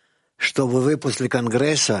конгресс, чтобы вы после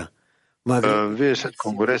конгресса вие след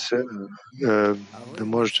конгреса да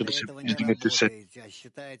можете да се издигнете все.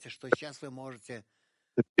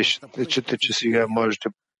 Считате, че сега можете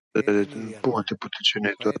да плувате по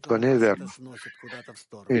течението. Това не е вярно.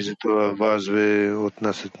 И затова вас ви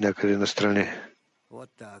отнасят някъде настрани.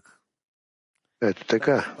 Ето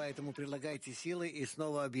така.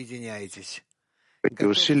 Пейте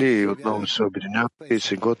усилия и отново се обединявате и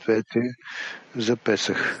се гответе за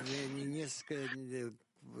Песах.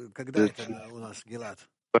 Когда это у нас, Гилад?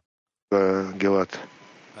 Гилад.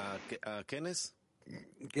 כנס?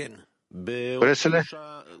 כן. בעוד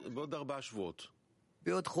 4 שבועות.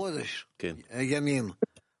 בעוד חודש. כן. ימים.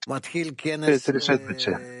 מתחיל כנס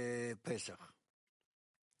פסח.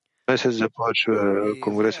 Месец започва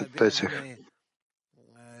конгресът Песах.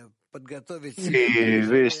 И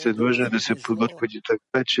вие сте длъжни да се подготвите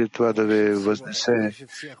така, че това да ви възнесе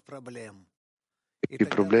и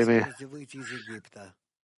проблеми.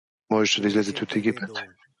 Можете да излезете от Египет.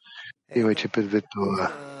 Имайте предвид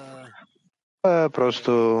това.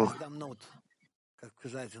 Просто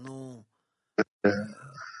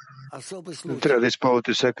трябва да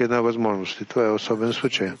използвате всяка една възможност. И това е особен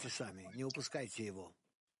случай.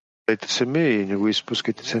 Дайте сами и не го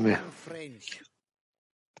изпускайте сами.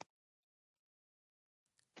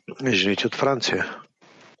 Жените от Франция.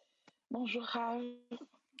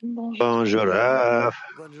 Bonjour, Rav.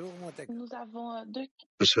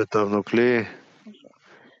 Световно кли.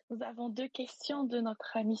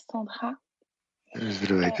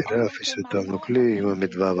 Здравейте, Раф и Световно кли. Имаме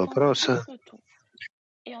два въпроса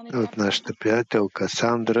от нашата приятелка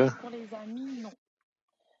Сандра.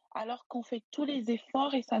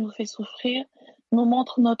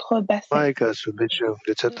 Майка, аз обичам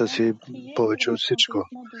децата си повече от всичко.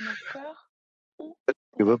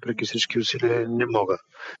 И въпреки всички усилия не мога.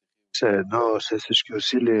 Все едно, след всички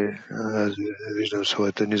усилия, аз виждам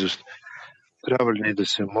своята низост. Трябва ли да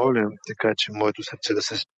се молим, така че моето сърце да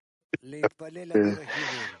се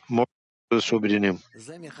може да се обединим?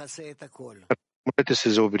 Молете се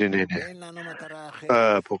за обединение.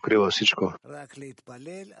 Покрива всичко.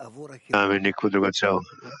 Нямаме никаква друга цел.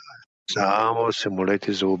 Само се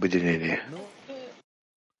молете за обединение.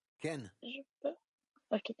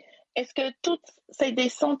 Est-ce que toutes ces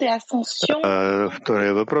descentes et ascensions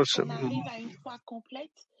втория въпрос. arrivent à une fois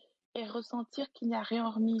complète et ressentir qu'il n'y a rien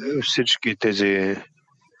hormis Всички тези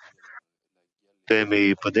теми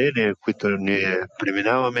и падения, които ние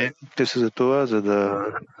преминаваме, те са за това, за да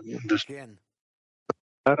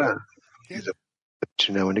стара и да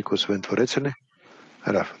че няма никой освен Твореца ли?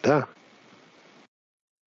 Раф, да.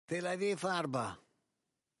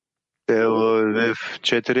 Тел-Авив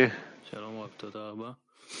 4.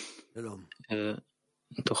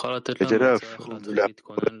 תוכל לתת לנו הצעה איך להתחיל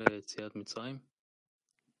להתכונן ליציאת מצרים?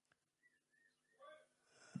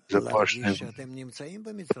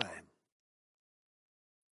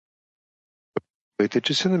 Вижте,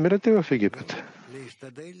 че се намирате в Египет.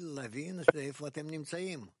 Вижте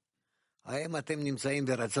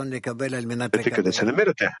къде се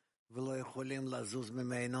намирате.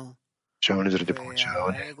 Получаване заради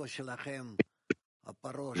получаване.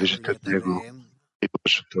 Виждате от него и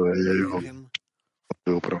вашето его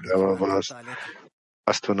да управлява вас,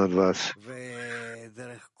 паства над вас.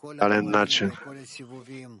 Ален начин.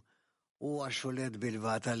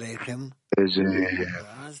 Тези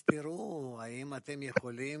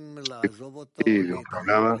и ви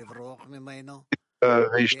управлява.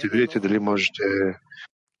 Вие ще видите дали можете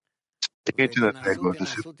стигнете над него да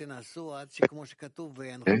се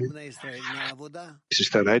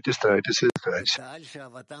старайте се.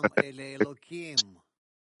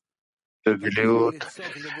 Били от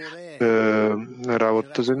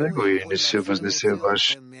работата за него и не се възнесе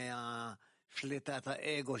ваш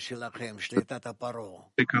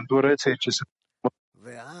към Твореца и че се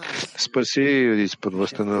спаси изпод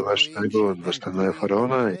властта на вашата его, от властта на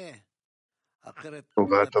фараона.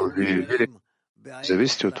 Когато ви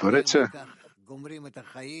зависите от Твореца,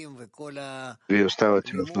 вие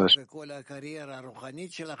оставате в нас.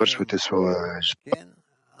 Вършвате своя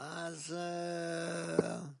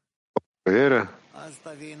кариера.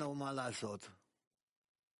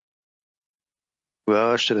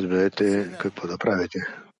 Тогава ще разберете какво да правите.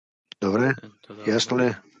 Добре? Ясно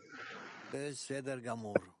ли?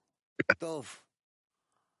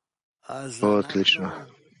 Отлично.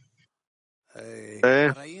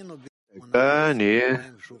 Така,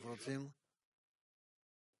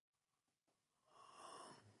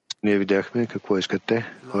 ние видяхме какво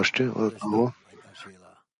искате. Още отново.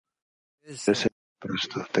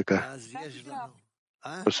 Просто така.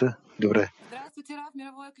 Добре.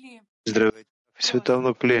 Здравейте,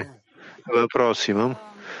 Световно кли. Въпрос имам.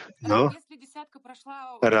 Но,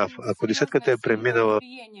 Раф, ако десятката е преминала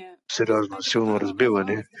сериозно, силно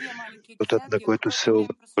разбиване, на което се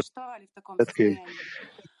обърнат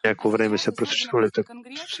някакво време са просъществували в такова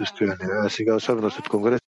състояние. А сега, особено след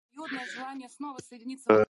Конгрес,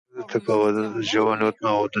 такова желание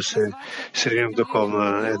отново да се средим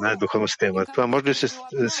в една духовна система. Това може ли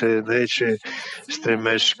се нарече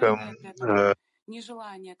стремеж към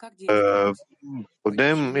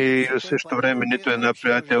подем и в същото време нито една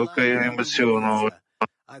приятелка има силно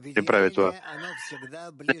не прави това.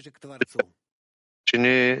 Че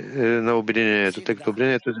не на обединението, тъй като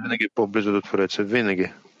обединението е винаги по-близо до Твореца.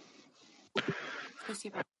 Винаги.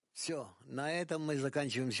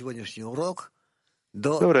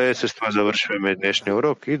 Добре, с това завършваме днешния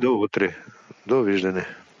урок и до утре. Довиждане.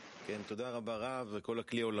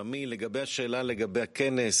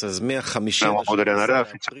 Благодаря на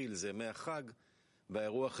Рафица.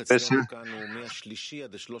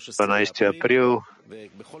 12 април.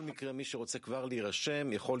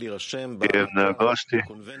 Приемные гости.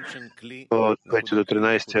 Давайте до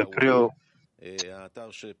 13 април.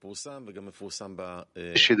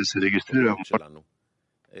 Ищи да се регистрирам.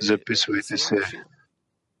 Записывайте се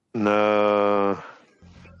на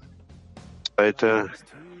сайта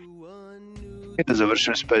и да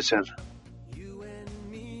завършим с песен.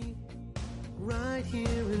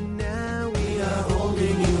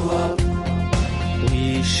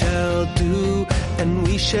 We shall do and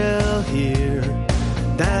we shall hear.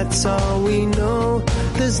 That's all we know.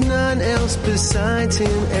 There's none else besides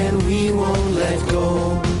him, and we won't let go.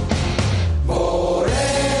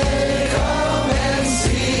 Come and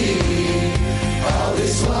see. All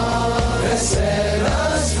this love has set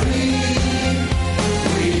us free.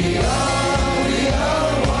 We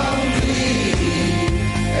are one creed,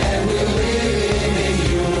 and we're living in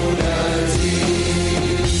unity.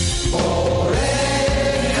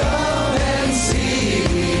 Come and see.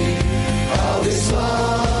 All this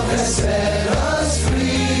love has set us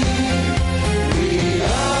free.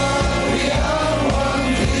 We are one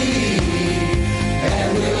creed, and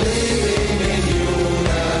we're living in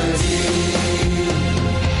unity.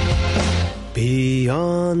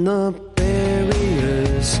 Beyond the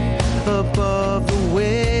barriers, above the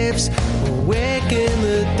waves, awake in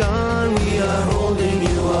the dawn, we are holding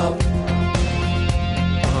you up.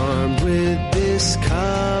 Armed with this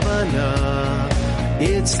kavanah,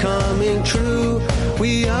 it's coming true.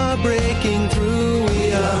 We are breaking through. We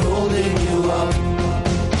are holding you up.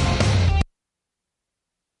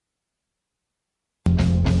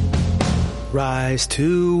 Rise to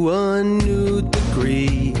a new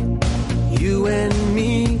degree. You and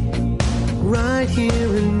me, right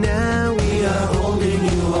here and now. We are holding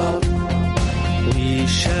you up. We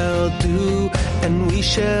shall do and we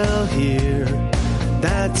shall hear.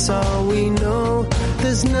 That's all we know.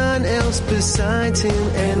 There's none else besides him,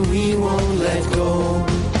 and we won't let go.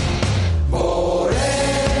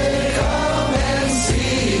 Come and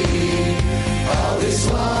see. All this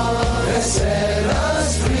love has set us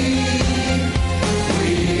free.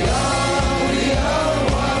 We are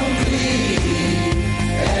one creed,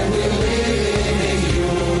 and we're living in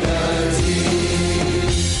unity.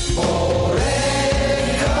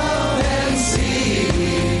 Come and see.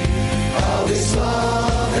 All this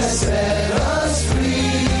love has set us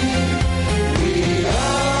free.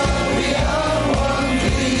 We are one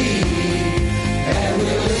creed, and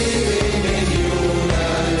we're living in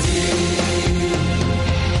unity.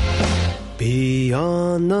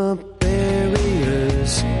 Beyond the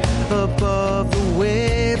barriers, above the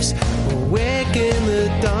waves, awake in the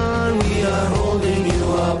dawn, we are holding you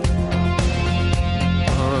up.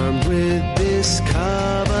 Armed with this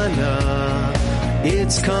kavanah,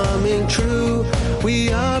 it's coming true.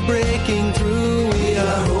 We are breaking through. We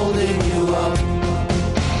are holding you up.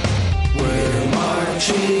 We're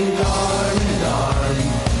marching arm in arm,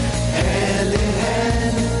 hand in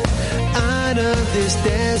hand, out of this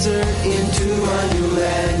desert